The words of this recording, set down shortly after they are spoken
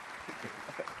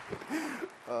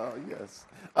Oh, yes.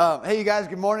 Hey, you guys,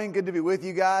 good morning. Good to be with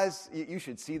you guys. You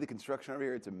should see the construction over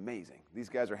here. It's amazing. These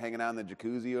guys are hanging out in the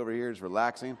jacuzzi over here, just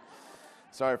relaxing.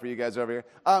 Sorry for you guys over here.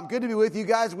 Good to be with you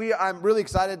guys. I'm really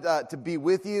excited to be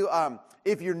with you.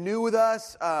 If you're new with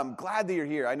us, glad that you're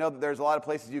here. I know that there's a lot of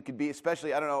places you could be,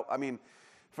 especially, I don't know,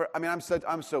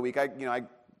 I'm so weak.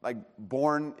 I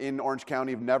born in Orange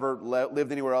County, have never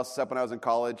lived anywhere else except when I was in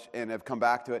college, and have come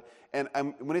back to it. And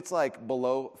when it's like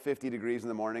below 50 degrees in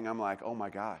the morning, I'm like, oh my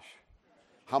gosh,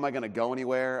 how am I going to go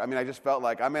anywhere? I mean, I just felt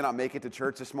like I may not make it to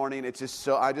church this morning. It's just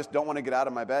I just don't want to get out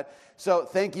of my bed. So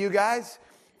thank you guys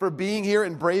for being here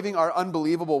and braving our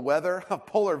unbelievable weather. A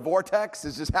polar vortex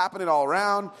is just happening all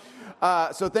around.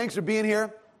 So thanks for being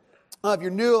here. If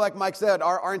you're new, like Mike said,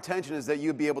 our intention is that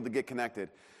you'd be able to get connected.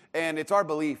 And it's our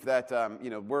belief that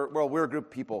we're a group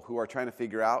of people who are trying to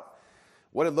figure out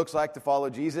what it looks like to follow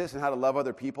Jesus and how to love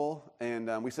other people.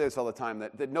 And we say this all the time,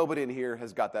 that nobody in here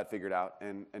has got that figured out,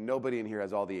 and nobody in here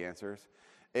has all the answers.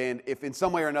 And if in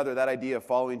some way or another that idea of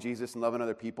following Jesus and loving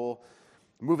other people,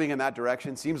 moving in that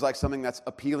direction seems like something that's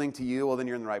appealing to you, well, then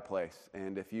you're in the right place.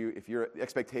 And if your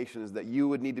expectation is that you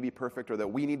would need to be perfect or that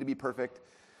we need to be perfect,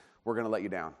 we're going to let you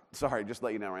down. Sorry, just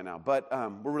let you down right now. But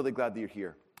we're really glad that you're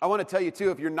here. I want to tell you,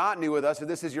 too, if you're not new with us, or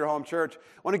this is your home church,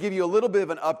 I want to give you a little bit of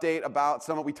an update about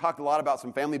we talked a lot about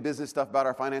some family business stuff about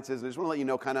our finances. I just want to let you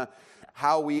know kind of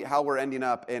how we're ending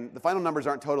up. And the final numbers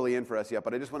aren't totally in for us yet,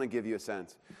 but I just want to give you a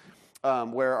sense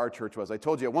where our church was. I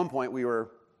told you at one point we were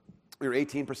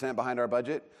 18% behind our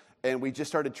budget, and we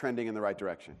just started trending in the right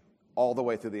direction all the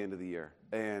way through the end of the year.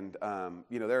 And,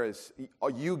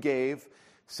 you gave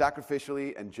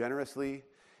sacrificially and generously,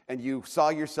 and you saw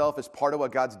yourself as part of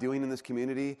what God's doing in this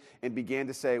community, and began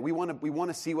to say, we want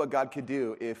to see what God could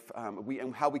do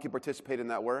and how we could participate in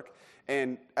that work.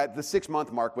 And at the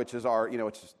 6-month mark, which is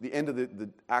it's the end of the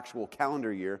actual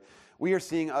calendar year, we are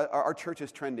seeing our church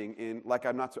is trending in, like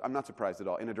I'm not surprised at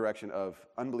all, in a direction of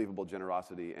unbelievable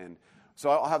generosity. And so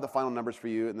I'll have the final numbers for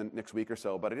you in the next week or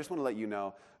so, but I just want to let you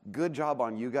know, good job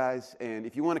on you guys. And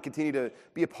if you want to continue to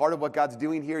be a part of what God's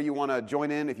doing here, you want to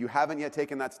join in, if you haven't yet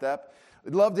taken that step,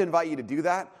 I'd love to invite you to do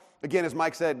that. Again, as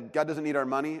Mike said, God doesn't need our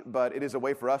money, but it is a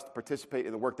way for us to participate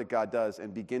in the work that God does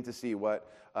and begin to see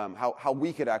how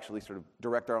we could actually sort of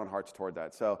direct our own hearts toward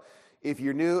that. So if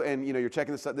you're new and you're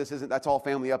checking this out, that's all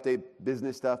family update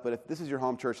business stuff, but if this is your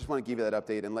home church, just want to give you that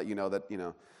update and let you know that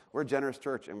we're a generous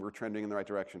church and we're trending in the right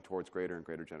direction towards greater and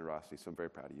greater generosity. So I'm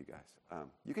very proud of you guys.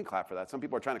 You can clap for that. Some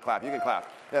people are trying to clap. You can clap.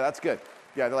 Yeah, that's good.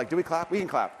 Yeah, they're like, do we clap? We can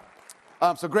clap.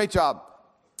 So great job.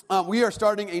 We are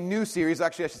starting a new series.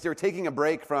 Actually, I should say we're taking a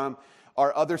break from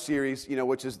our other series,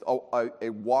 which is a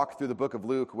walk through the book of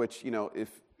Luke, which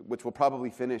will probably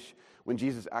finish when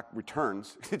Jesus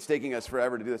returns. It's taking us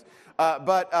forever to do this.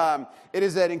 But it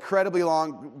is an incredibly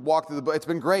long walk through the book. It's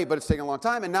been great, but it's taken a long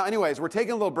time. And now, anyways, we're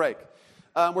taking a little break.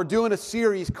 We're doing a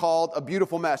series called A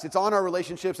Beautiful Mess. It's on our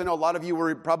relationships. I know a lot of you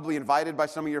were probably invited by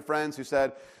some of your friends who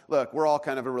said, look, we're all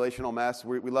kind of a relational mess.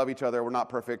 We love each other. We're not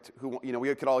perfect.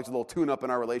 We could always a little tune up in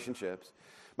our relationships.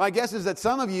 My guess is that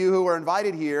some of you who are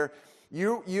invited here,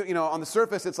 you on the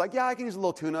surface, it's like, yeah, I can use a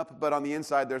little tune up. But on the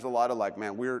inside, there's a lot of like,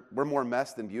 man, we're more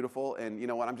mess than beautiful. And you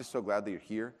know what? I'm just so glad that you're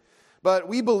here. But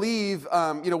we believe,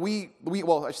 I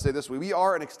should say this way, we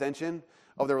are an extension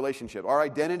of the relationship. Our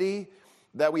identity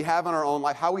that we have in our own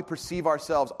life, how we perceive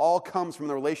ourselves, all comes from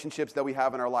the relationships that we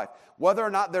have in our life. Whether or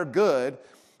not they're good,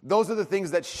 those are the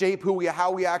things that shape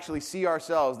how we actually see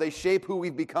ourselves. They shape who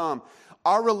we've become.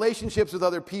 Our relationships with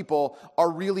other people are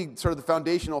really sort of the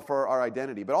foundational for our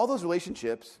identity. But all those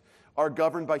relationships are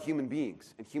governed by human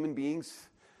beings, and human beings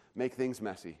make things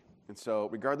messy. And so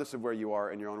regardless of where you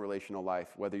are in your own relational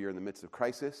life, whether you're in the midst of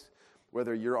crisis,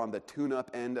 whether you're on the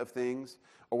tune-up end of things,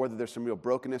 or whether there's some real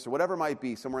brokenness, or whatever it might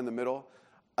be, somewhere in the middle,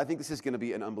 I think this is going to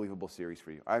be an unbelievable series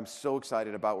for you. I'm so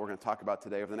excited about what we're going to talk about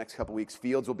today over the next couple weeks.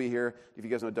 Fields will be here. If you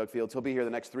guys know Doug Fields, he'll be here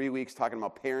the next 3 weeks talking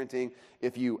about parenting.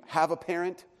 If you have a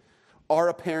parent, are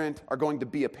a parent, are going to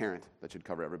be a parent, that should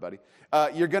cover everybody,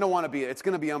 you're going to want to be it. It's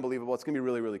going to be unbelievable. It's going to be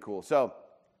really, really cool. So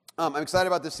I'm excited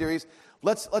about this series.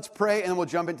 Let's pray, and then we'll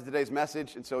jump into today's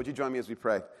message. And so would you join me as we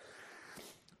pray?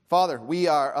 Father, we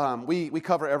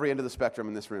cover every end of the spectrum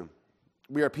in this room.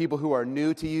 We are people who are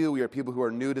new to you. We are people who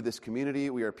are new to this community.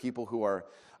 We are people who are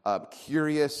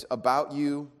curious about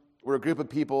you. We're a group of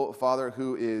people, Father,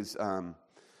 who is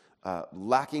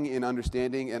lacking in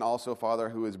understanding, and also, Father,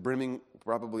 who is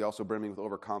probably also brimming with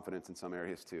overconfidence in some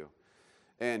areas too.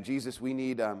 And Jesus, we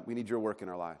need your work in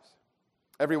our lives.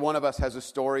 Every one of us has a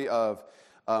story of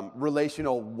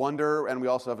relational wonder, and we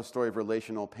also have a story of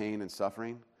relational pain and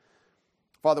suffering.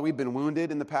 Father, we've been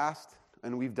wounded in the past,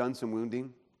 and we've done some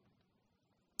wounding.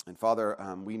 And Father,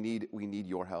 we need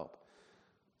your help.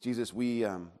 Jesus,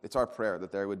 it's our prayer that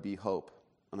there would be hope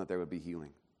and that there would be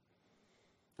healing.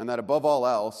 And that above all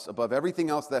else, above everything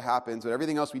else that happens, or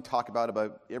everything else we talk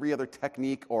about every other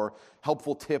technique or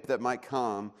helpful tip that might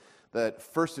come, that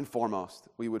first and foremost,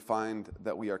 we would find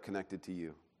that we are connected to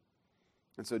you.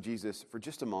 And so, Jesus, for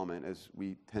just a moment, as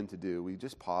we tend to do, we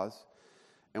just pause,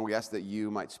 and we ask that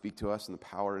you might speak to us in the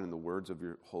power and in the words of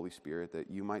your Holy Spirit, that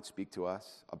you might speak to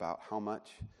us about how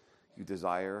much you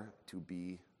desire to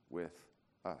be with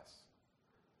us.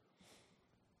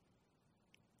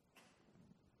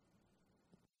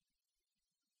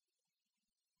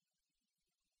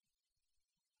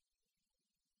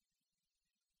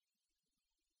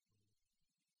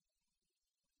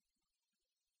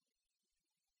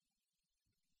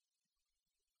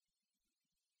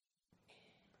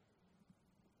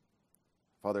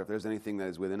 Father, if there's anything that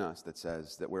is within us that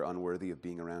says that we're unworthy of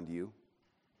being around you,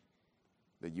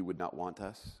 that you would not want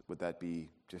us, would that be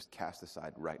just cast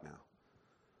aside right now?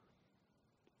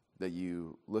 That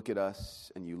you look at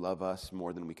us and you love us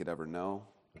more than we could ever know,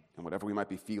 and whatever we might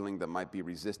be feeling that might be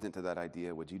resistant to that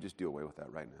idea, would you just do away with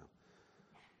that right now?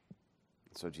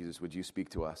 So, Jesus, would you speak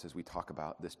to us as we talk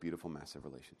about this beautiful mess of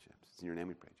relationships? It's in your name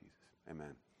we pray, Jesus.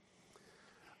 Amen.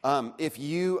 If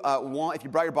you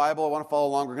brought your Bible, want to follow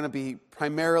along, we're going to be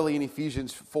primarily in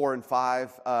Ephesians 4 and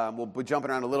 5. We'll be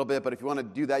jumping around a little bit, but if you want to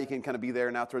do that, you can kind of be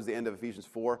there now towards the end of Ephesians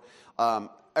 4.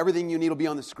 Everything you need will be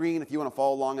on the screen. If you want to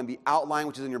follow along, and the outline,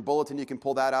 which is in your bulletin, you can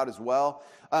pull that out as well.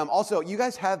 Also, you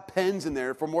guys have pens in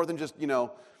there for more than just,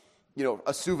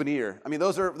 a souvenir. I mean,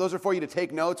 those are for you to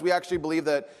take notes. We actually believe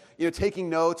that, taking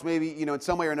notes maybe, in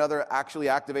some way or another actually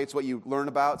activates what you learn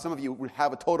about. Some of you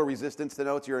have a total resistance to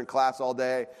notes. You're in class all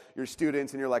day. You're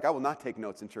students, and you're like, I will not take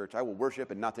notes in church. I will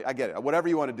worship and not take. I get it. Whatever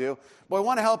you want to do. But we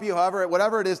want to help you,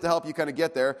 whatever it is to help you kind of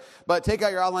get there. But take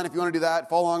out your outline if you want to do that.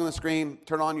 Follow along on the screen.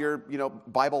 Turn on your,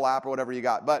 Bible app or whatever you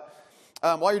got. But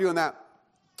while you're doing that,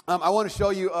 I want to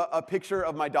show you a picture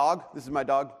of my dog. This is my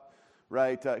dog,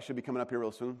 right? It should be coming up here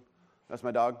real soon. That's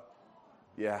my dog.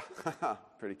 Yeah,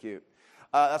 pretty cute.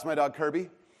 That's my dog, Kirby.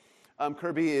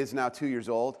 Kirby is now 2 years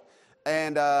old.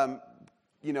 And, so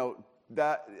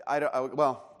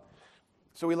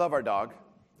we love our dog.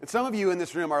 And some of you in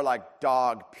this room are like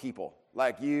dog people.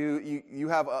 Like you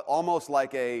have almost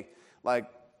like I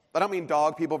don't mean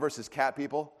dog people versus cat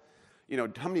people. How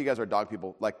many of you guys are dog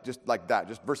people? Like just like that,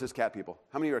 just versus cat people.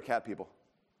 How many of you are cat people?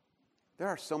 There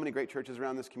are so many great churches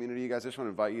around this community, you guys. I just want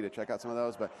to invite you to check out some of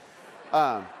those.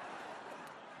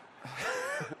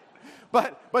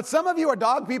 But some of you are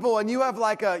dog people, and you have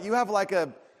like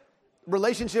a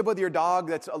relationship with your dog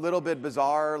that's a little bit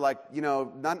bizarre. Like you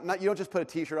don't just put a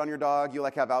T-shirt on your dog. You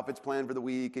have outfits planned for the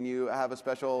week, and you have a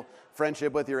special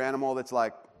friendship with your animal. That's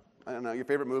like, I don't know. Your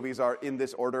favorite movies are in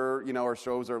this order, or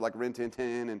shows are like Rin Tin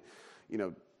Tin and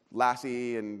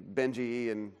Lassie and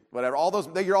Benji and whatever. All those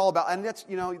that you're all about, and that's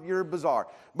you're bizarre.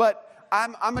 But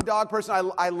I'm a dog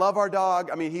person. I love our dog.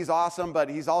 I mean, he's awesome, but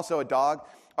he's also a dog.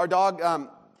 Our dog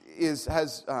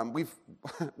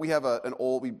we have an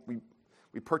old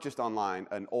we purchased online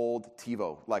an old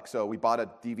TiVo. So we bought a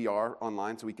DVR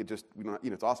online so we could just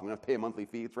it's awesome. We don't have to pay a monthly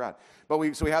fee. It's rad. But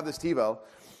we have this TiVo,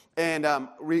 and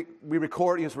we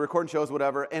record we're recording shows,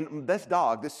 whatever. And this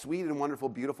dog, this sweet and wonderful,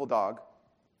 beautiful dog,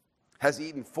 has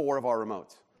eaten 4 of our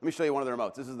remotes. Let me show you one of the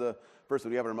remotes. This is the first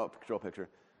one. You have a remote control picture.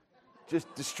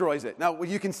 Just destroys it. Now,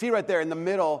 you can see right there in the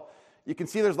middle, you can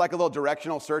see there's like a little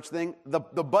directional search thing. The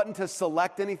button to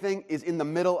select anything is in the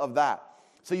middle of that.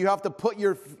 So you have to put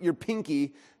your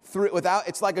pinky through it without,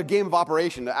 it's like a game of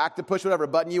operation. To push whatever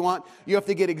button you want, you have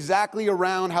to get exactly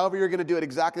around, however you're going to do it,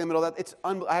 exactly in the middle of that.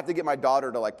 I have to get my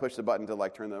daughter to push the button to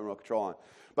turn the remote control on.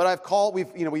 But I've called, we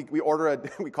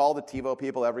call the TiVo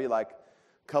people every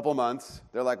couple months.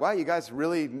 They're like, wow, you guys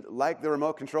really like the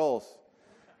remote controls.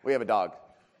 We have a dog.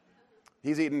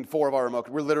 He's eaten 4 of our remote.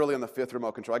 We're literally on the 5th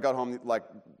remote control. I got home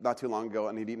not too long ago,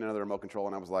 and he'd eaten another remote control,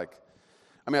 and I was like,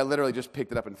 I literally just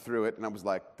picked it up and threw it, and I was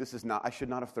like, I should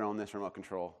not have thrown this remote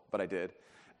control, but I did.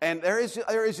 And there is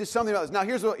just something about this. Now,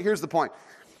 here's the point.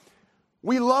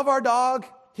 We love our dog.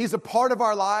 He's a part of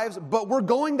our lives, but we're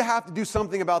going to have to do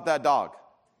something about that dog.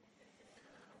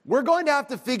 We're going to have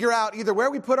to figure out either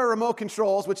where we put our remote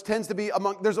controls, which tends to be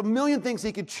there's a million things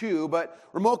he could chew, but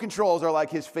remote controls are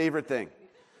his favorite thing.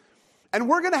 And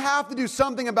we're going to have to do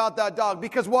something about that dog,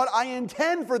 because what I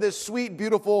intend for this sweet,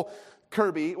 beautiful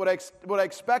Kirby, what I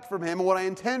expect from him and what I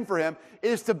intend for him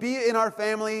is to be in our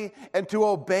family and to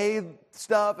obey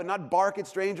stuff and not bark at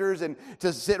strangers and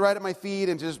to sit right at my feet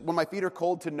and just, when my feet are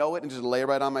cold, to know it and just lay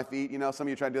right on my feet. Some of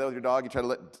you try to do that with your dog. You try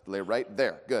to lay right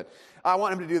there. Good. I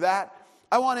want him to do that.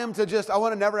 I want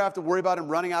to never have to worry about him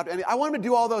running out. And I want him to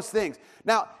do all those things.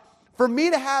 Now, for me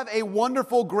to have a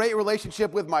wonderful, great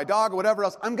relationship with my dog or whatever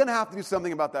else, I'm going to have to do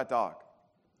something about that dog.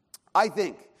 I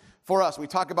think for us, when we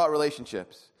talk about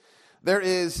relationships, there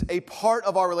is a part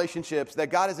of our relationships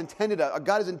that God has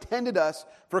intended us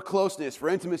for closeness, for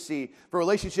intimacy, for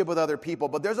relationship with other people.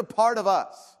 But there's a part of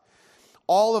us,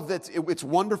 all of it's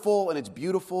wonderful and it's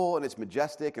beautiful and it's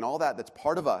majestic and all that's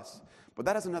part of us. But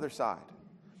that has another side.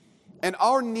 And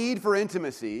our need for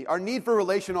intimacy, our need for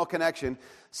relational connection,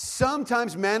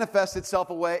 sometimes manifests itself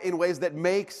in ways that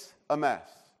makes a mess.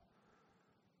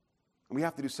 And we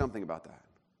have to do something about that.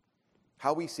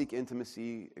 How we seek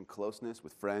intimacy and closeness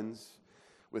with friends,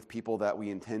 with people that we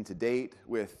intend to date,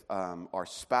 with our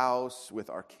spouse,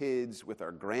 with our kids, with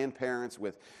our grandparents,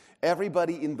 with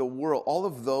everybody in the world, all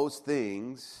of those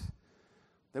things,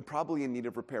 they're probably in need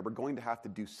of repair. We're going to have to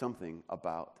do something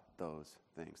about those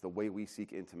things, the way we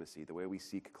seek intimacy, the way we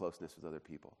seek closeness with other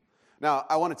people. Now,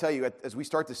 I want to tell you, as we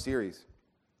start this series,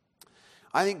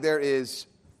 I think this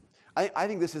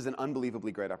is an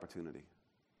unbelievably great opportunity.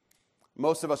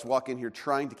 Most of us walk in here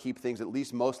trying to keep things at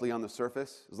least mostly on the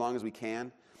surface as long as we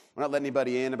can. We're not letting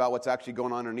anybody in about what's actually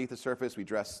going on underneath the surface. We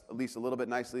dress at least a little bit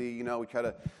nicely. We try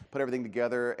to put everything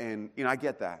together, and I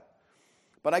get that.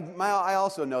 But I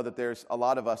also know that there's a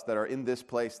lot of us that are in this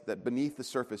place that beneath the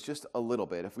surface just a little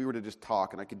bit. If we were to just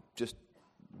talk and I could just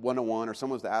one-on-one or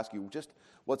someone was to ask you just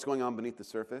what's going on beneath the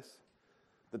surface,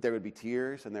 that there would be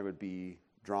tears and there would be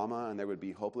drama and there would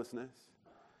be hopelessness.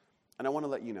 And I want to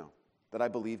let you know that I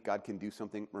believe God can do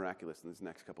something miraculous in these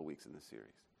next couple weeks in this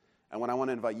series. And what I want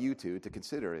to invite you to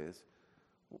consider is,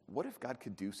 what if God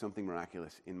could do something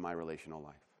miraculous in my relational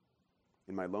life?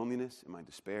 In my loneliness, in my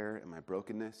despair, in my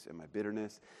brokenness, in my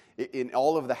bitterness, in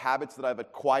all of the habits that I've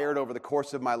acquired over the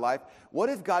course of my life. What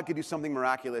if God could do something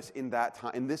miraculous in that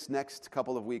time, in this next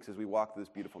couple of weeks as we walk through this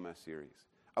Beautiful Mess series?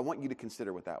 I want you to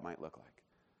consider what that might look like.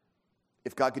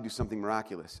 If God could do something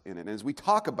miraculous in it. And as we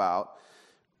talk about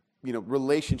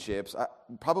relationships,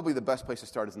 probably the best place to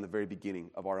start is in the very beginning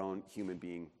of our own human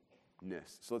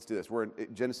beingness. So let's do this. We're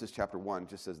in Genesis chapter 1. It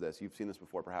just says this. You've seen this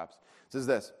before, perhaps. It says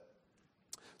this.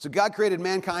 So God created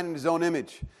mankind in his own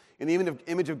image. In the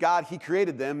image of God, he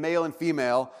created them. Male and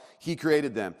female, he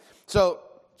created them. So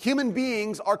human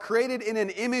beings are created in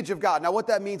an image of God. Now, what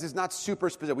that means is not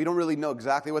super specific. We don't really know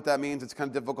exactly what that means. It's kind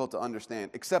of difficult to understand,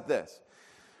 except this.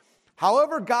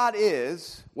 However God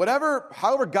is,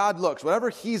 however God looks,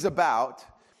 whatever he's about,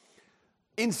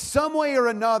 in some way or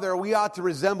another, we ought to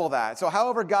resemble that. So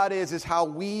however God is how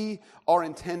we are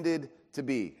intended to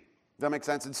be. Does that make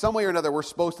sense? In some way or another, we're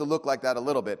supposed to look like that a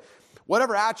little bit.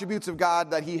 Whatever attributes of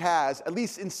God that he has, at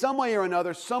least in some way or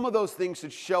another, some of those things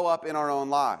should show up in our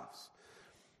own lives.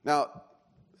 Now,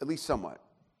 at least somewhat.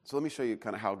 So let me show you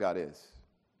kind of how God is.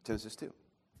 Genesis 2.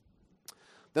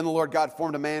 Then the Lord God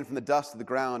formed a man from the dust of the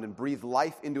ground and breathed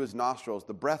life into his nostrils,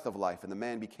 the breath of life, and the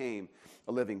man became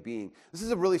a living being. This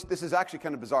is actually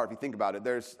kind of bizarre if you think about it.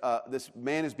 This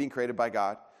man is being created by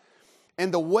God.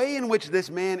 And the way in which this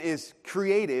man is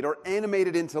created or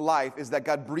animated into life is that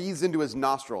God breathes into his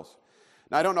nostrils.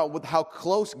 Now, I don't know how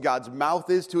close God's mouth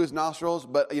is to his nostrils,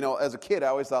 but, as a kid, I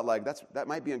always thought, that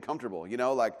might be uncomfortable,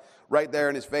 right there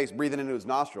in his face, breathing into his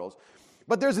nostrils.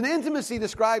 But there's an intimacy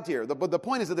described here. But the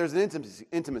point is that there's an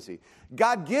intimacy.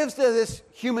 God gives to this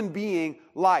human being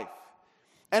life.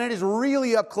 And it is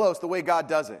really up close the way God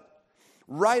does it.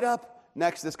 Right up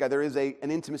next to this guy, there is an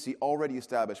intimacy already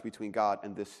established between God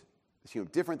and this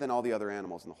human, different than all the other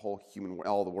animals in the whole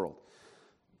all the world.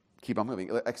 Keep on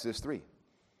moving. Exodus 3.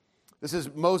 This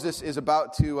is Moses is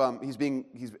about to,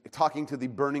 he's talking to the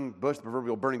burning bush, the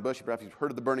proverbial burning bush. Perhaps you've heard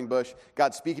of the burning bush.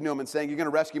 God's speaking to him and saying, you're going to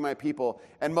rescue my people.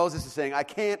 And Moses is saying, I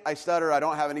can't, I stutter, I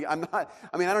don't have any, I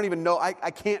don't even know,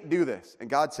 I can't do this. And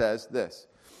God says this.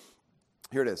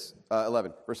 Here it is,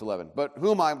 verse 11. But who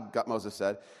am I, Moses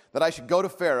said, that I should go to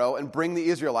Pharaoh and bring the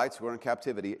Israelites who are in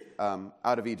captivity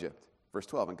out of Egypt. Verse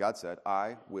 12, and God said,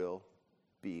 I will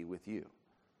be with you.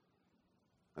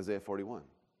 Isaiah 41.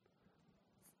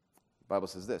 The Bible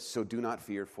says this, so do not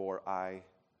fear, for I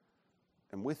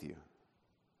am with you.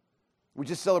 We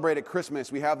just celebrated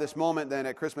Christmas. We have this moment then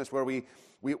at Christmas where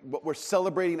we're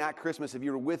celebrating at Christmas. If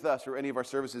you're with us or any of our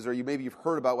services, or maybe you've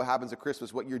heard about what happens at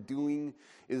Christmas, what you're doing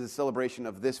is a celebration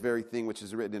of this very thing, which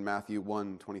is written in Matthew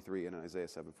 1:23 and Isaiah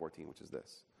 7:14, which is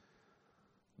this.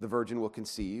 The virgin will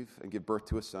conceive and give birth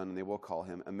to a son, and they will call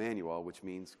him Emmanuel, which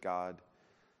means God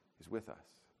is with us.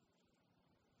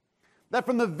 That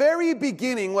from the very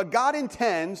beginning, what God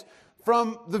intends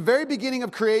from the very beginning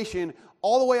of creation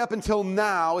all the way up until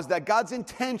now is that God's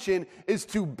intention is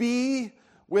to be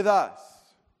with us.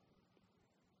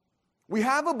 We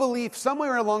have a belief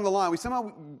somewhere along the line,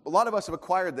 a lot of us have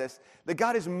acquired this, that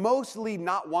God is mostly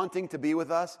not wanting to be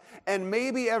with us, and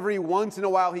maybe every once in a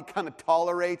while he kind of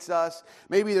tolerates us.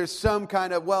 Maybe there's some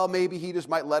kind of, maybe he just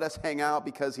might let us hang out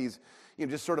because he's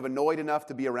just sort of annoyed enough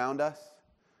to be around us.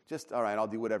 Just, all right, I'll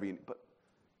do whatever you need. But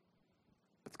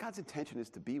God's intention is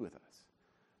to be with us.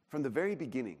 From the very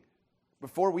beginning,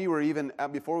 before we were even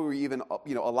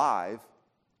alive,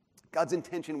 God's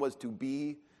intention was to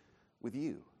be with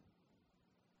you.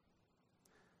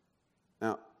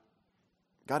 Now,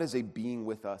 God is a being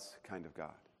with us kind of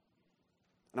God.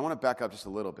 And I want to back up just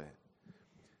a little bit.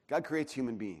 God creates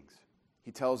human beings.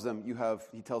 He tells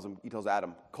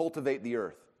Adam, cultivate the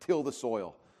earth, till the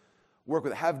soil, work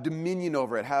with it, have dominion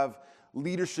over it, have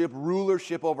leadership,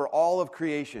 rulership over all of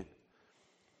creation.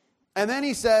 And then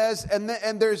he says,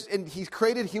 and he's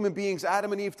created human beings,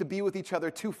 Adam and Eve, to be with each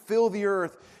other, to fill the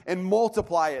earth and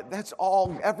multiply it. That's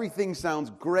all, everything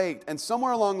sounds great. And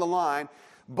somewhere along the line,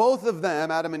 both of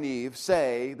them, Adam and Eve,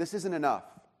 say, this isn't enough.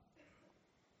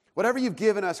 Whatever you've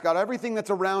given us, God, everything that's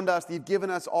around us that you've given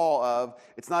us all of,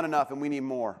 it's not enough and we need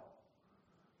more.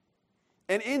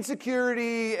 And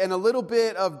insecurity and a little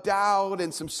bit of doubt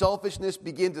and some selfishness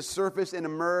begin to surface and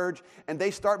emerge, and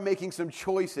they start making some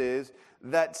choices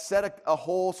that set a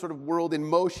whole sort of world in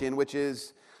motion, which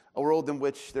is a world in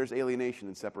which there's alienation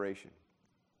and separation.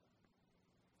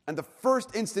 And the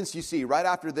first instance you see right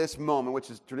after this moment, which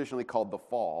is traditionally called the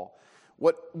fall,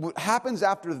 what happens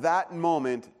after that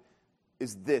moment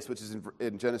is this, which is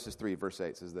in Genesis 3, verse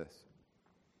 8, says this.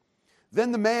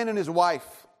 Then the man and his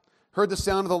wife heard the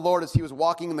sound of the Lord as he was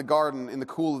walking in the garden in the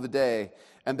cool of the day,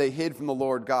 and they hid from the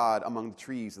Lord God among the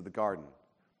trees of the garden.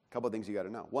 A couple of things you got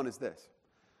to know. One is this.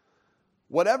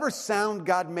 Whatever sound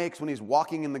God makes when he's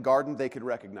walking in the garden, they could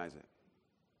recognize it.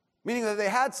 Meaning that they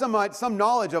had some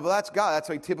knowledge of, that's God. That's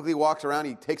how he typically walks around.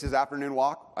 He takes his afternoon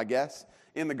walk, I guess,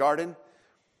 in the garden.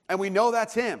 And we know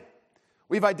that's him.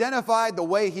 We've identified the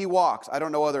way he walks. I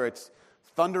don't know whether it's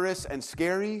thunderous and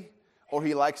scary, or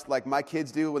he likes, like my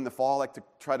kids do in the fall, like to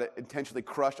try to intentionally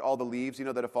crush all the leaves,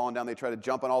 that have fallen down. They try to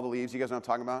jump on all the leaves. You guys know what I'm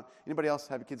talking about? Anybody else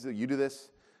have kids do? You do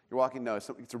this? You're walking? No,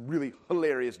 it's a really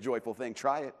hilarious, joyful thing.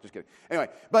 Try it. Just kidding. Anyway,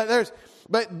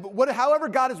 however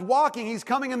God is walking, he's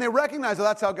coming and they recognize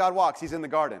that's how God walks. He's in the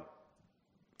garden.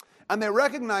 And they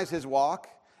recognize his walk,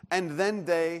 and then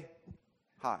they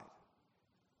hide.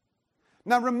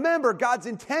 Now remember, God's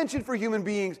intention for human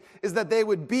beings is that they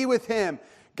would be with him.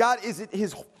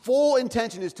 His full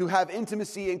intention is to have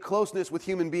intimacy and closeness with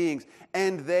human beings,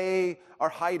 and they are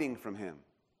hiding from him.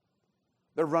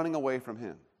 They're running away from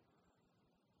him.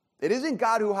 It isn't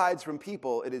God who hides from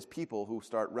people, it is people who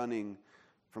start running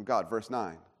from God. Verse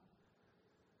 9.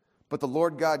 But the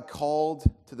Lord God called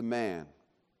to the man,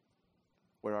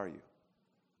 where are you?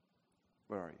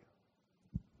 Where are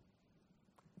you?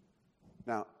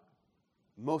 Now,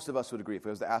 most of us would agree, if I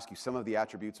was to ask you some of the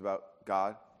attributes about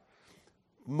God,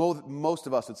 most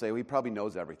of us would say, well, he probably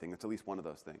knows everything. It's at least one of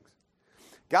those things.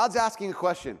 God's asking a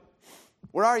question.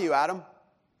 Where are you, Adam?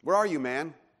 Where are you,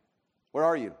 man? Where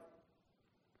are you?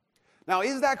 Now,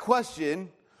 is that question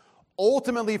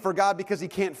ultimately for God because he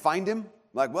can't find him?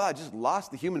 Like, I just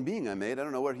lost the human being I made. I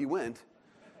don't know where he went.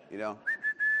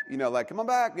 Like, come on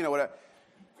back, whatever.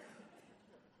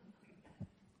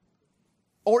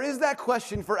 Or is that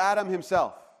question for Adam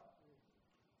himself?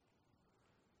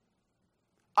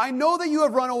 I know that you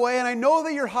have run away, and I know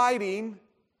that you're hiding.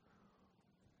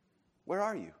 Where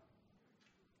are you?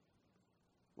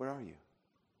 Where are you?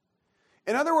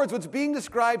 In other words, what's being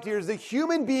described here is that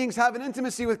human beings have an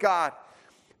intimacy with God.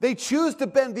 They choose to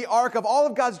bend the arc of all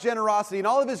of God's generosity and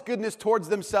all of his goodness towards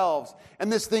themselves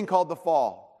and this thing called the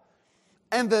fall.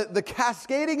 And the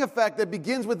cascading effect that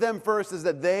begins with them first is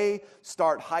that they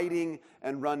start hiding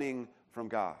and running from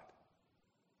God.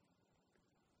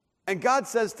 And God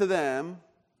says to them,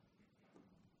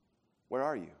 where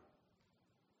are you?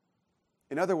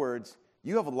 In other words,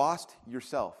 you have lost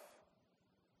yourself.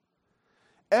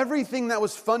 Everything that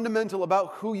was fundamental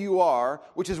about who you are,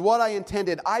 which is what I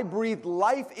intended, I breathed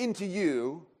life into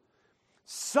you,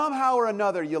 somehow or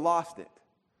another you lost it.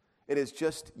 It is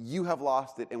just you have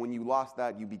lost it, and when you lost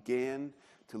that, you began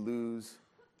to lose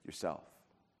yourself.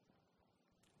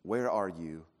 Where are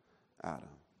you, Adam?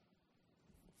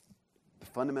 The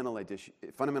fundamental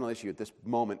issue at this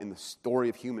moment in the story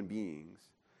of human beings,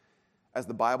 as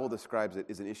the Bible describes it,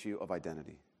 is an issue of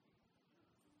identity.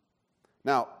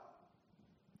 Now,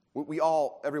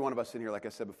 every one of us in here, like I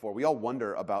said before, we all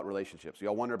wonder about relationships. We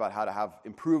all wonder about how to have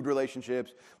improved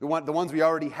relationships. We want the ones we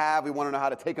already have. We want to know how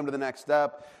to take them to the next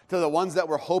step. To the ones that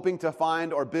we're hoping to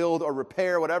find or build or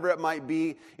repair, whatever it might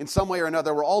be, in some way or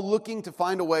another. We're all looking to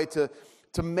find a way to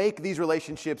to make these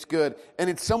relationships good. And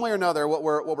in some way or another, what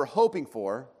we're hoping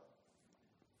for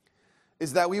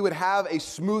is that we would have a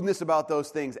smoothness about those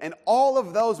things. And all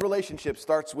of those relationships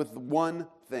starts with one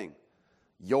thing: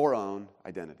 your own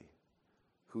identity,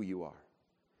 who you are.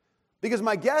 Because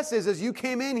my guess is, as you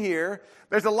came in here,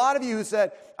 there's a lot of you who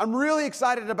said, I'm really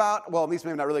excited about, well, at least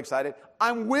maybe not really excited,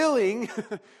 I'm willing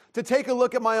to take a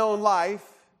look at my own life,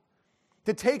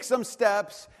 to take some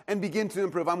steps and begin to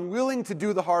improve. I'm willing to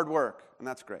do the hard work, and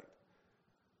that's great.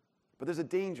 But there's a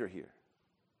danger here.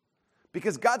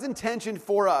 Because God's intention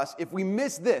for us, if we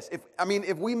miss this,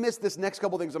 if we miss this next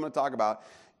couple things I'm going to talk about,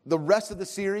 the rest of the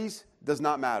series does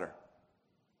not matter.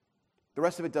 The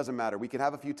rest of it doesn't matter. We can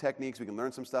have a few techniques, we can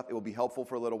learn some stuff, it will be helpful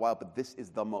for a little while, but this is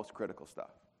the most critical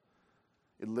stuff.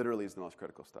 It literally is the most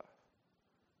critical stuff.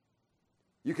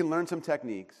 You can learn some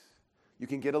techniques, you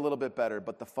can get a little bit better,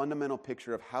 but the fundamental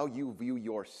picture of how you view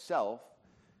yourself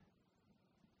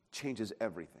changes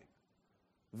everything.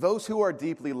 Those who are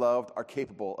deeply loved are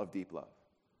capable of deep love.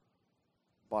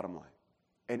 Bottom line.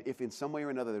 And if in some way or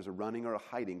another there's a running or a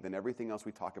hiding, then everything else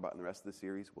we talk about in the rest of the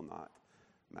series will not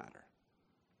matter.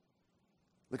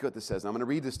 Look at what this says. And I'm going to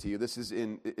read this to you. This is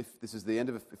the end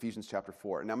of Ephesians chapter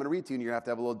 4. And I'm going to read to you, and you're going to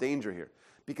have a little danger here.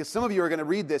 Because some of you are going to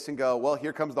read this and go, well,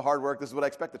 here comes the hard work. This is what I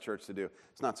expect the church to do.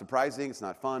 It's not surprising. It's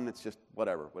not fun. It's just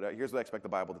whatever. Here's what I expect the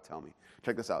Bible to tell me.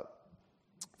 Check this out.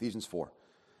 Ephesians 4.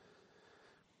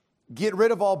 Get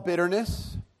rid of all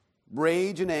bitterness,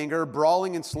 rage and anger,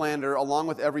 brawling and slander, along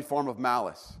with every form of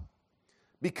malice.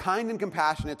 Be kind and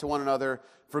compassionate to one another,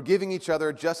 forgiving each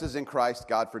other just as in Christ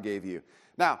God forgave you.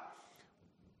 Now,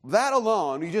 that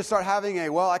alone, you just start having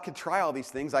I could try all these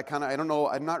things. I don't know,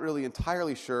 I'm not really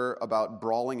entirely sure about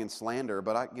brawling and slander,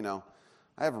 but I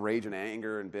have rage and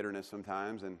anger and bitterness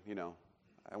sometimes, and,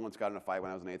 I once got in a fight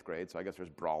when I was in 8th grade, so I guess there's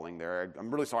brawling there.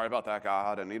 I'm really sorry about that,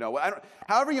 God. And,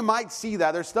 however you might see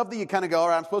that, there's stuff that you kind of go, all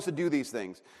right, I'm supposed to do these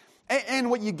things. And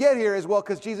what you get here is, well,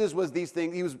 because Jesus was these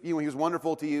things, he was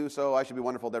wonderful to you, so I should be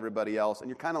wonderful to everybody else. And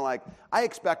you're kind of like, I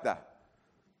expect that.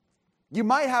 You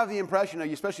might have the impression,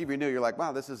 especially if you're new, you're like,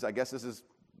 wow, this is what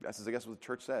the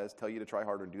church says, tell you to try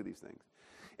harder and do these things.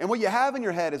 And what you have in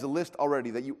your head is a list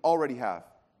already that you already have.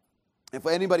 If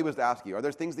anybody was to ask you, are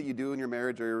there things that you do in your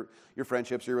marriage or your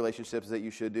friendships or your relationships that you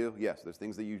should do? Yes. There's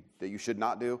things that you should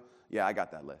not do. Yeah, I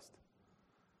got that list.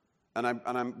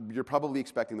 And you're probably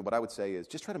expecting that what I would say is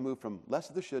just try to move from less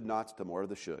of the should nots to more of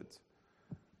the shoulds.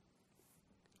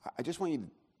 I just want you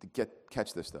to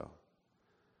catch this, though.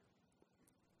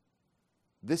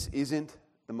 This isn't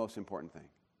the most important thing.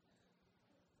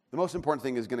 The most important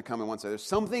thing is going to come in one second. There's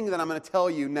something that I'm going to tell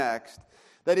you next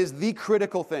that is the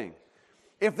critical thing.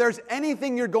 If there's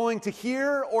anything you're going to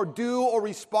hear or do or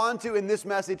respond to in this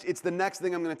message, it's the next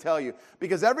thing I'm going to tell you.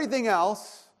 Because everything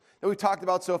else that we've talked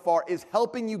about so far is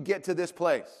helping you get to this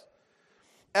place.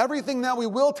 Everything that we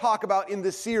will talk about in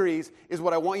this series is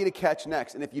what I want you to catch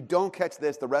next. And if you don't catch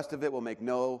this, the rest of it will make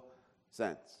no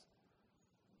sense.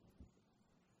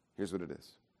 Here's what it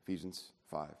is. Ephesians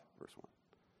 5, verse 1.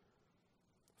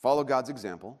 Follow God's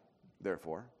example,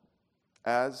 therefore,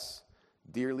 as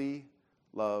dearly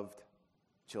loved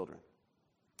children.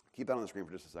 Keep that on the screen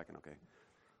for just a second, okay?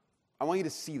 I want you to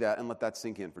see that and let that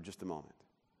sink in for just a moment.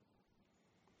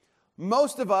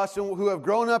 Most of us who have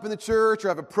grown up in the church or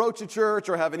have approached the church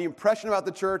or have any impression about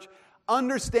the church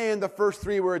understand the first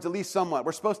 3 words, at least somewhat.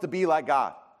 We're supposed to be like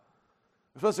God.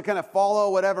 We're supposed to kind of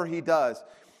follow whatever He does.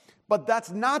 But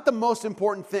that's not the most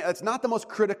important thing. That's not the most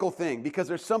critical thing, because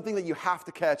there's something that you have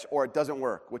to catch or it doesn't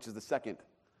work, which is the second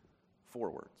 4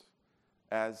 words.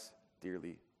 As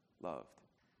dearly loved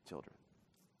children.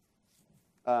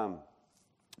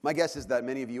 My guess is that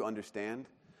many of you understand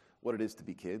what it is to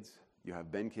be kids. You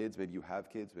have been kids, maybe you have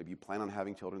kids, maybe you plan on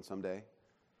having children someday.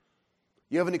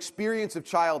 You have an experience of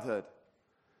childhood.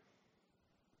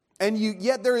 And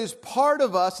yet there is part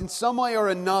of us in some way or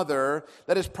another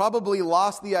that has probably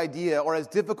lost the idea or has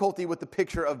difficulty with the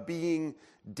picture of being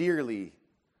dearly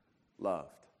loved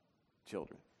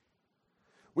children.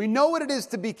 We know what it is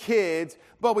to be kids,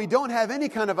 but we don't have any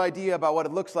kind of idea about what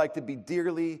it looks like to be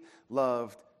dearly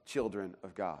loved children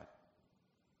of God.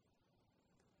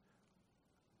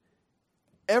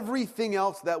 Everything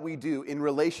else that we do in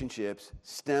relationships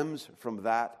stems from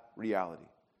that reality.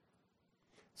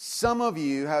 Some of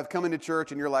you have come into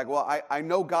church and you're like, well, I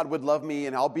know God would love me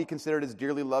and I'll be considered His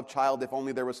dearly loved child if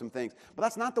only there were some things. But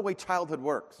that's not the way childhood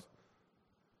works.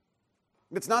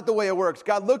 It's not the way it works.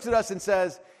 God looks at us and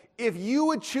says, if you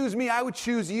would choose me, I would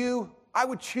choose you. I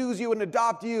would choose you and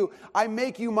adopt you. I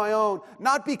make you my own.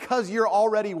 Not because you're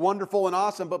already wonderful and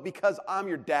awesome, but because I'm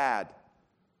your dad.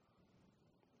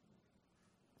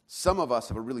 Some of us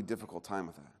have a really difficult time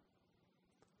with that.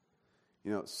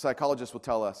 Psychologists will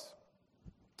tell us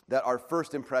that our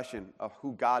first impression of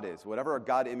who God is, whatever our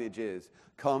God image is,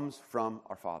 comes from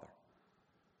our father.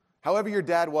 However your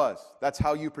dad was, that's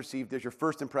how you perceived as your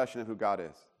first impression of who God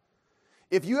is.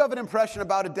 If you have an impression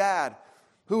about a dad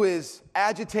who is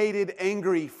agitated,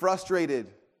 angry, frustrated,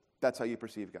 that's how you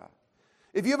perceive God.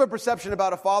 If you have a perception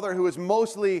about a father who is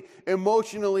mostly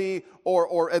emotionally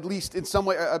or at least in some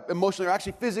way emotionally or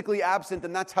actually physically absent,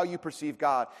 then that's how you perceive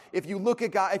God. If you look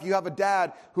at God, if you have a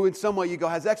dad who in some way you go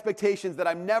has expectations that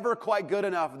I'm never quite good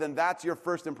enough, then that's your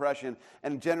first impression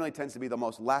and generally tends to be the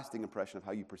most lasting impression of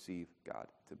how you perceive God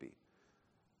to be.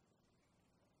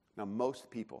 Now, most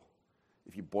people,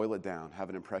 if you boil it down, have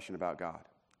an impression about God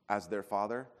as their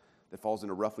father that falls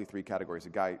into roughly three categories. A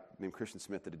guy named Christian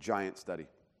Smith did a giant study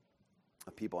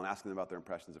of people and asking them about their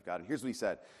impressions of God. And here's what he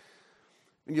said.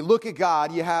 When you look at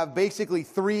God, you have basically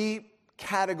three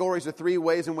categories or three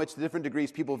ways in which, to different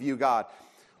degrees, people view God.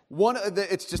 One,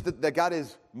 it's just that God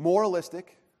is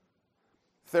moralistic,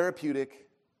 therapeutic,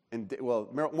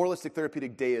 moralistic,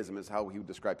 therapeutic deism is how he would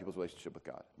describe people's relationship with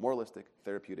God. Moralistic,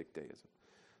 therapeutic, deism.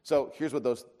 So here's what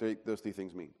those three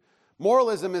things mean.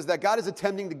 Moralism is that God is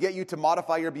attempting to get you to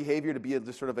modify your behavior to be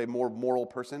just sort of a more moral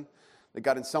person. That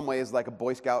God in some way is like a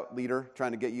Boy Scout leader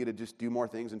trying to get you to just do more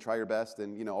things and try your best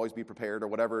and, always be prepared or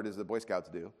whatever it is that Boy Scouts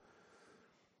do.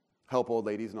 Help old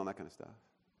ladies and all that kind of stuff.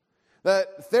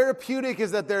 That therapeutic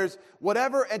is that there's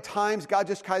whatever at times God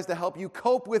just tries to help you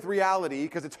cope with reality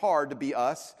because it's hard to be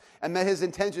us and that his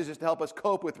intention is just to help us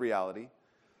cope with reality.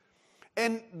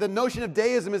 And the notion of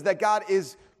deism is that God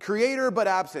is creator but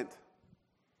absent.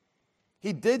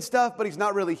 He did stuff but he's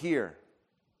not really here.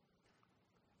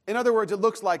 In other words, it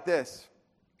looks like this.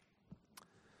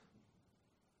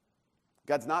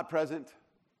 God's not present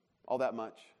all that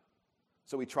much.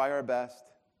 So we try our best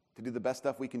to do the best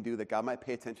stuff we can do that God might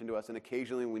pay attention to us. And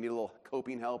occasionally when we need a little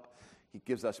coping help, he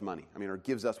gives us money. Or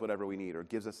gives us whatever we need. Or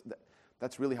gives us...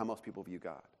 That's really how most people view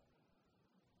God.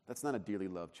 That's not a dearly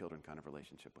loved children kind of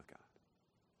relationship with God.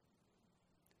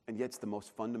 And yet it's the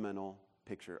most fundamental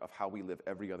picture of how we live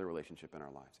every other relationship in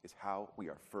our lives. It's how we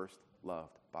are first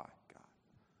loved by God.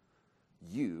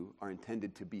 You are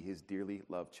intended to be his dearly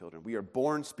loved children. We are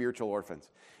born spiritual orphans.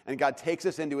 And God takes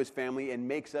us into his family and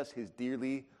makes us his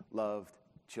dearly loved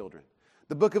children.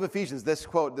 The book of Ephesians, this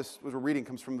quote, this was we're reading,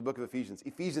 comes from the book of Ephesians.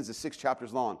 Ephesians is 6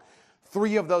 chapters long.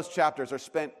 3 of those chapters are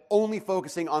spent only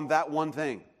focusing on that one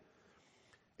thing.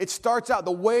 It starts out,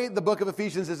 the way the book of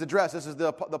Ephesians is addressed, this is the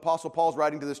Apostle Paul's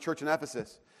writing to this church in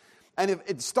Ephesus. And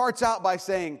it starts out by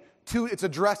saying, it's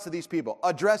addressed to these people,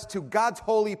 addressed to God's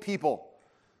holy people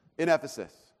in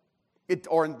Ephesus.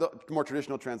 Or in the more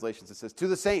traditional translations, it says, to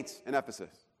the saints in Ephesus.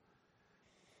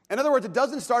 In other words, it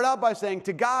doesn't start out by saying,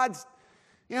 to God's,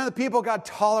 the people God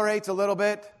tolerates a little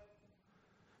bit.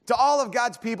 To all of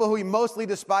God's people who he mostly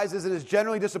despises and is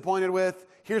generally disappointed with,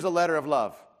 here's a letter of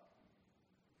love.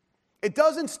 It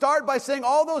doesn't start by saying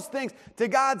all those things to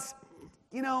God's,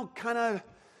 kind of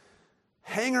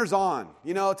hangers-on.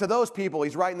 To those people,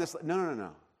 he's writing this.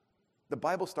 No. The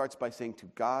Bible starts by saying to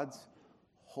God's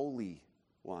holy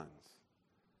ones,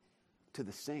 to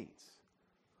the saints.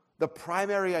 The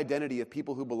primary identity of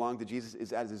people who belong to Jesus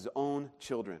is as his own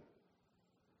children.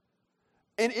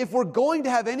 And if we're going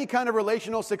to have any kind of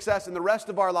relational success in the rest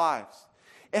of our lives,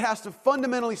 it has to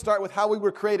fundamentally start with how we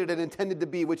were created and intended to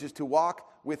be, which is to walk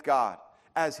with God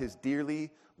as his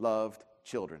dearly loved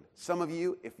children. Some of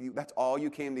you, that's all you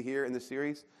came to hear in this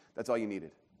series, that's all you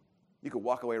needed. You could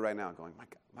walk away right now going,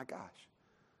 my gosh,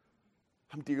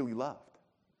 I'm dearly loved.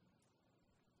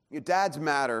 Your dads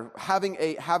matter. Having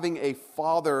a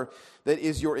father that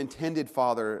is your intended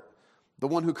father, the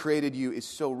one who created you, is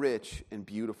so rich and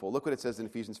beautiful. Look what it says in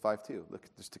Ephesians 5:2. Look,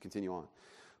 just to continue on.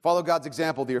 Follow God's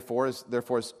example, therefore, as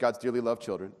God's dearly loved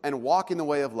children, and walk in the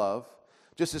way of love,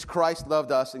 just as Christ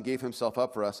loved us and gave himself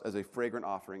up for us as a fragrant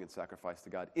offering and sacrifice to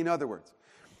God. In other words,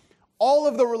 all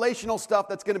of the relational stuff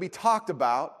that's going to be talked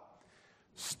about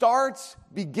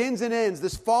begins and ends,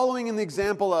 this following in the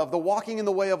example of the walking in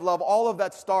the way of love, all of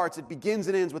that it begins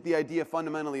and ends with the idea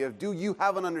fundamentally of, do you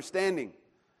have an understanding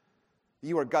that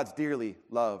you are God's dearly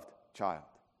loved child?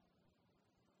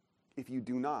 If you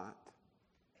do not,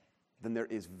 then there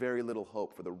is very little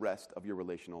hope for the rest of your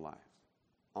relational lives,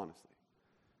 honestly.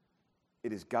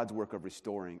 It is God's work of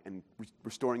restoring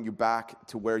you back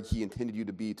to where he intended you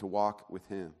to be, to walk with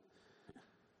him.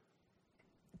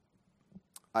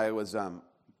 I was,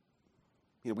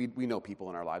 we know people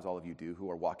in our lives, all of you do, who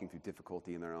are walking through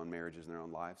difficulty in their own marriages and their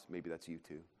own lives. Maybe that's you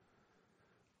too.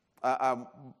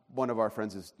 One of our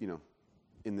friends is,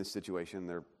 in this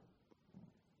situation.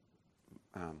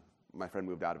 My friend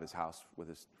moved out of his house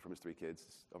from his 3 kids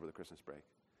over the Christmas break.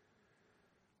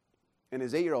 And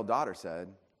his 8-year-old daughter said,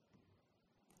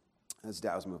 as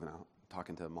dad was moving out,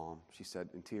 talking to mom, she said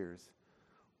in tears,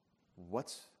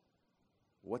 what's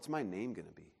my name going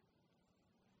to be?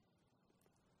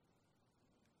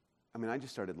 I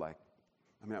just started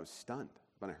I was stunned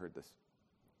when I heard this.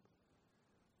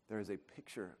 There is a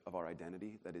picture of our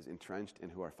identity that is entrenched in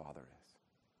who our Father is.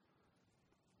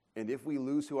 And if we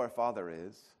lose who our Father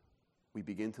is, we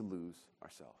begin to lose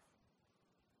ourselves.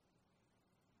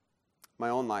 My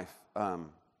own life,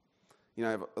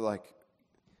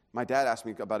 my dad asked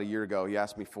me about a year ago, he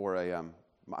asked me for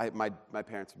my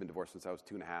parents have been divorced since I was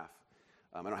 2.5.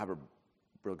 I don't have a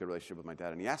real good relationship with my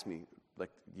dad. And he asked me, a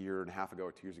year and a half ago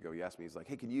or 2 years ago, he asked me, he's like,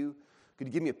 hey, could you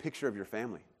give me a picture of your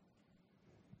family?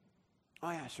 Oh,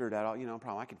 yeah, sure, Dad. No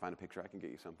problem. I can find a picture. I can get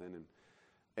you something.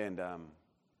 And I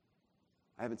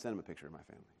haven't sent him a picture of my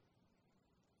family.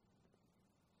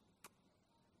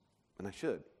 And I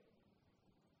should.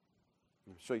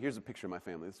 I'll show you. Here's a picture of my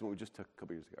family. This is one we just took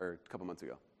a couple months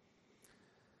ago.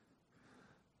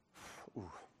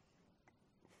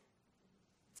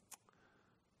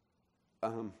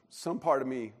 Some part of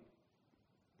me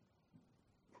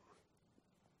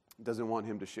doesn't want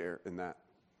him to share in that.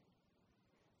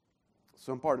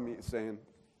 Some part of me is saying,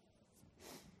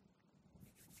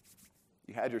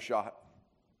 you had your shot.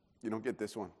 You don't get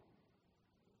this one.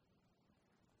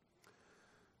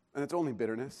 And it's only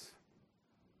bitterness.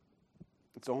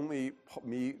 It's only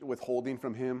me withholding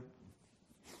from him.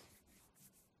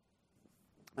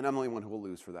 And I'm the only one who will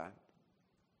lose for that.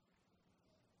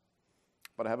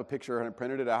 But I have a picture and I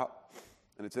printed it out.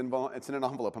 And it's in an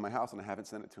envelope in my house and I haven't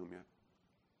sent it to him yet.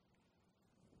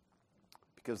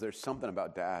 Because there's something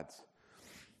about dads.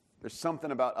 There's something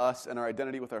about us and our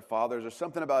identity with our fathers. There's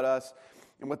something about us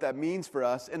and what that means for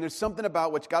us. And there's something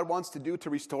about what God wants to do to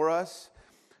restore us.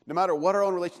 No matter what our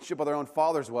own relationship with our own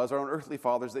fathers was, our own earthly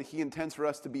fathers, that he intends for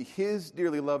us to be his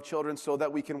dearly loved children so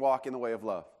that we can walk in the way of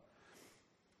love.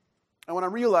 And what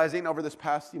I'm realizing over this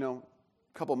past,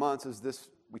 couple months as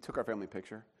we took our family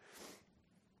picture,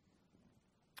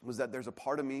 was that there's a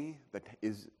part of me that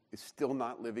is still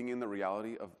not living in the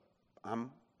reality of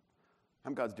I'm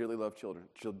God's dearly loved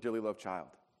dearly loved child.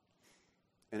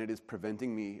 And it is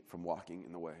preventing me from walking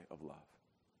in the way of love.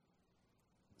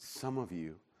 Some of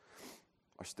you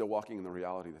are still walking in the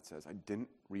reality that says, I didn't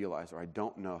realize or I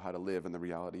don't know how to live in the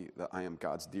reality that I am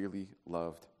God's dearly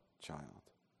loved child.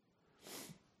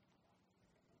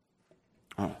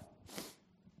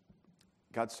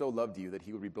 God so loved you that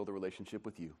he would rebuild a relationship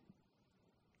with you.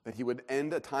 That he would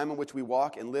end a time in which we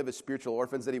walk and live as spiritual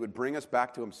orphans, that he would bring us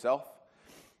back to himself.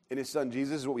 In his son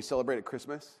Jesus is what we celebrate at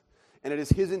Christmas. And it is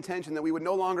his intention that we would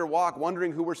no longer walk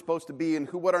wondering who we're supposed to be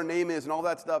and what our name is and all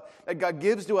that stuff. That God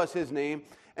gives to us his name.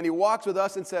 And he walks with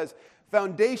us and says,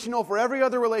 foundational for every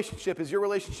other relationship is your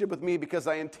relationship with me because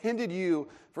I intended you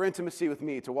for intimacy with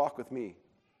me, to walk with me.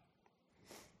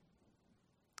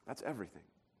 That's everything.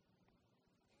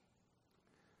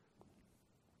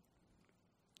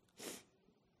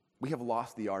 We have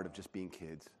lost the art of just being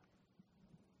kids.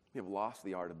 We have lost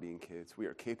the art of being kids. We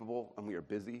are capable and we are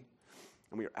busy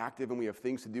and we are active and we have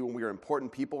things to do and we are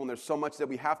important people and there's so much that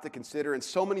we have to consider and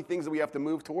so many things that we have to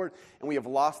move toward and we have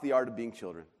lost the art of being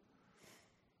children.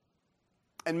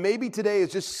 And maybe today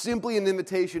is just simply an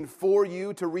invitation for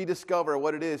you to rediscover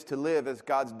what it is to live as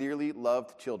God's dearly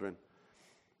loved children.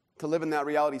 To live in that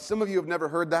reality. Some of you have never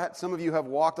heard that. Some of you have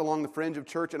walked along the fringe of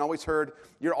church and always heard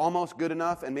you're almost good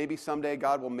enough and maybe someday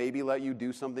God will maybe let you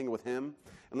do something with him.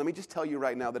 And let me just tell you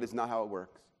right now that is not how it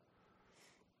works.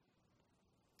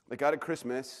 Like God at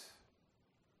Christmas,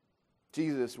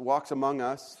 Jesus walks among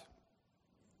us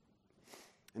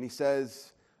and he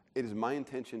says, it is my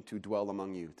intention to dwell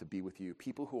among you, to be with you.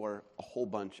 People who are a whole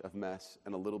bunch of mess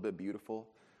and a little bit beautiful.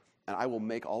 And I will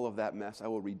make all of that mess, I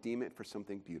will redeem it for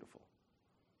something beautiful.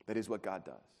 That is what God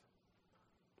does.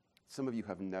 Some of you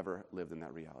have never lived in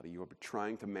that reality. You are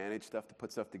trying to manage stuff, to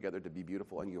put stuff together to be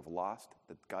beautiful, and you have lost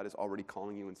that God is already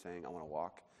calling you and saying, I want to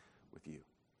walk with you.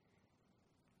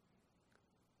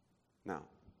 Now,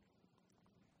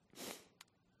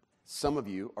 some of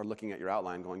you are looking at your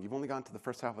outline going, you've only gone to the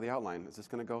first half of the outline. Is this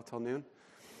going to go till noon?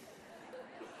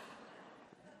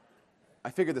 I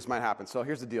figured this might happen. So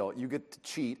here's the deal. You get to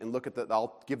cheat and look at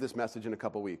I'll give this message in a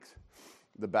couple weeks.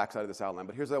 The backside of this outline.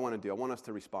 But here's what I want to do. I want us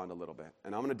to respond a little bit.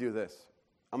 And I'm going to do this.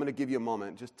 I'm going to give you a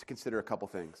moment just to consider a couple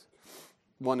things.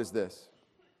 One is this.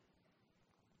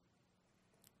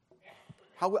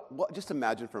 Just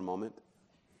imagine for a moment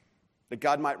that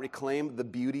God might reclaim the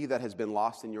beauty that has been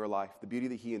lost in your life, the beauty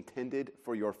that he intended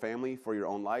for your family, for your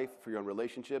own life, for your own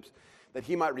relationships, that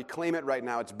he might reclaim it right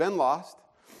now. It's been lost.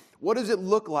 What does it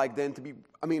look like then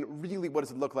really, what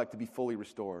does it look like to be fully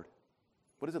restored?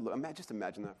 What does it look? Just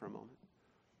imagine that for a moment.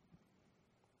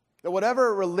 That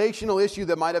whatever relational issue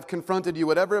that might have confronted you,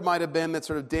 whatever it might have been that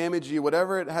sort of damaged you,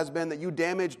 whatever it has been that you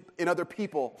damaged in other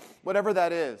people, whatever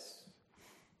that is,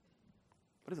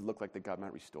 what does it look like that God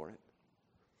might restore it?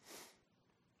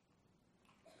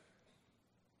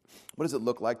 What does it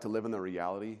look like to live in the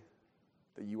reality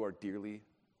that you are dearly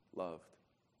loved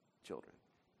children?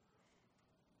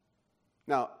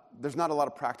 Now, there's not a lot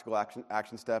of practical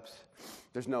action steps.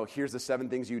 There's no, here's the 7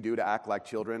 things you do to act like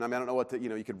children. I mean, I don't know what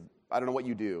I don't know what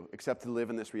you do except to live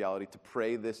in this reality. To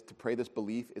pray this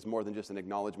belief is more than just an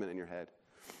acknowledgement in your head.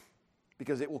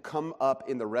 Because it will come up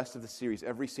in the rest of the series.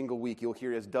 Every single week you'll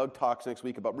hear as Doug talks next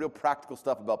week about real practical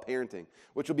stuff about parenting,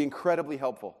 which will be incredibly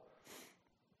helpful.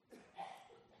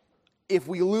 If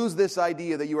we lose this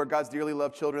idea that you are God's dearly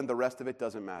loved children, the rest of it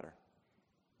doesn't matter.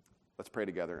 Let's pray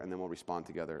together, and then we'll respond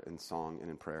together in song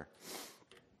and in prayer.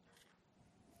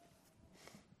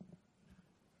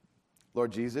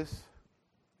 Lord Jesus,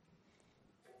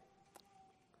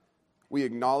 we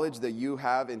acknowledge that you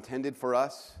have intended for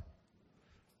us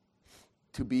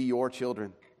to be your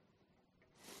children.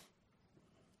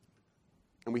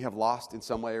 And we have lost in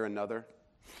some way or another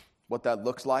what that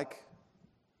looks like.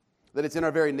 That it's in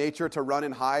our very nature to run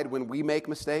and hide when we make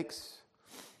mistakes,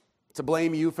 to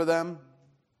blame you for them.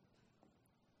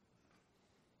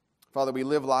 Father, we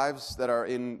live lives that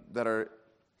are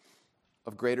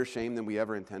of greater shame than we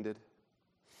ever intended.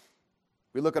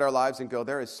 We look at our lives and go,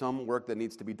 there is some work that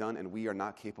needs to be done, and we are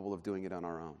not capable of doing it on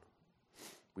our own.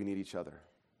 We need each other.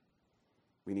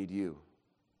 We need you.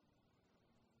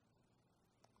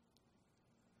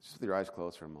 Just with your eyes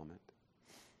closed for a moment.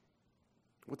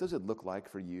 What does it look like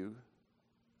for you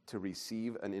to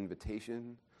receive an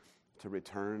invitation to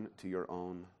return to your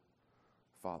own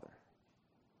Father?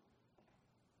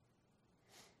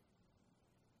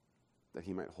 That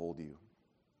he might hold you.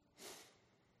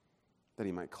 That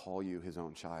he might call you his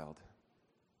own child.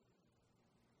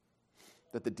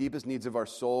 That the deepest needs of our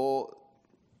soul,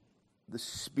 the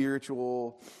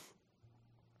spiritual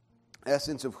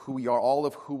essence of who we are, all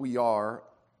of who we are,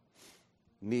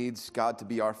 needs God to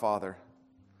be our Father.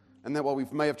 And that while we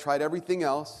may have tried everything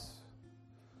else,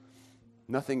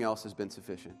 nothing else has been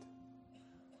sufficient.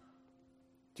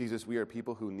 Jesus, we are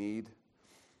people who need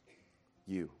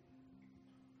you.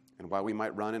 And while we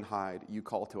might run and hide, you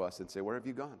call to us and say, where have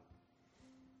you gone?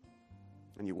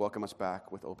 And you welcome us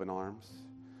back with open arms.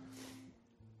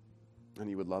 And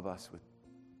you would love us with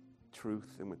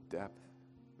truth and with depth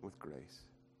and with grace.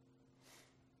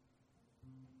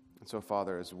 And so,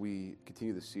 Father, as we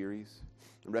continue the series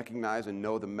and recognize and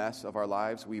know the mess of our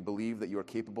lives, we believe that you are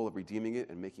capable of redeeming it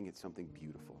and making it something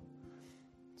beautiful.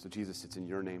 So, Jesus, it's in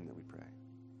your name that we pray.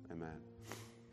 Amen.